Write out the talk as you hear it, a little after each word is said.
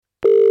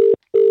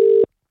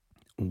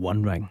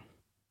1 ring.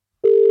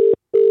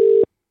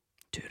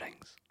 2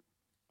 rings.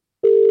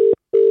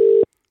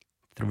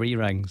 3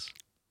 rings.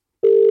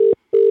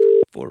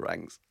 4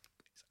 rings.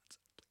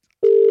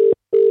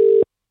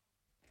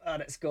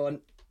 And it's gone.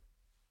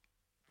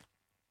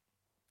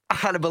 I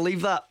can't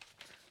believe that.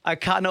 I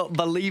cannot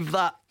believe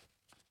that.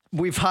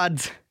 We've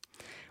had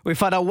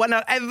a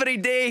winner every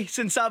day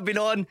since I've been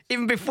on.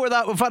 Even before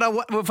that,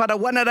 we've had a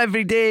winner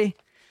every day.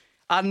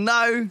 And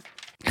now,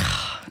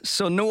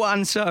 so no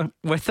answer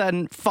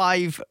within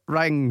 5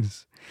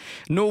 rings.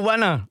 No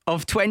winner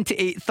of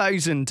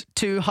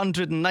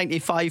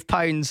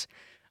 £28,295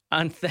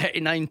 and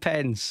 39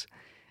 pence.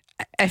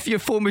 If your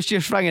phone was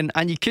just ringing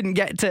and you couldn't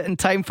get to it in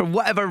time for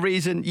whatever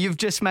reason, you've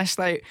just missed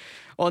out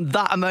on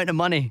that amount of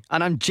money.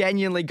 And I'm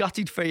genuinely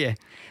gutted for you.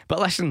 But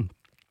listen,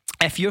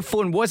 if your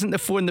phone wasn't the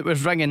phone that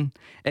was ringing,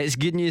 it's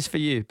good news for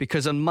you,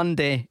 because on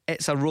Monday,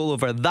 it's a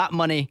rollover. That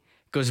money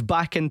goes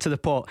back into the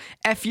pot.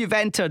 If you've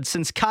entered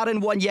since Karen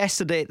won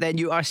yesterday, then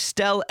you are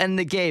still in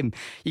the game.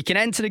 You can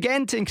enter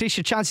again to increase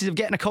your chances of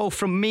getting a call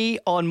from me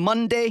on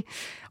Monday.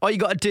 All you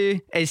got to do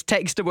is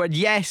text the word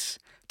yes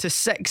to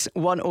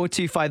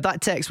 61025.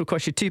 That text will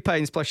cost you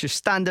 £2 plus your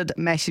standard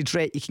message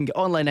rate. You can get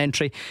online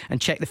entry and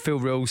check the full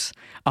rules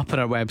up on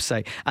our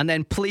website. And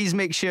then please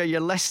make sure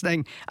you're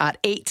listening at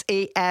 8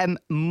 a.m.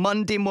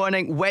 Monday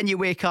morning when you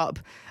wake up,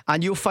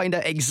 and you'll find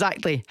out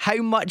exactly how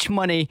much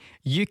money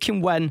you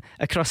can win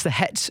across the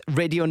Hits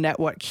Radio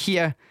Network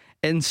here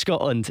in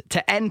Scotland.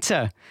 To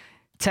enter,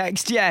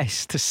 text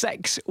yes to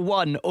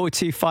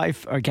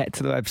 61025 or get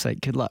to the website.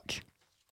 Good luck.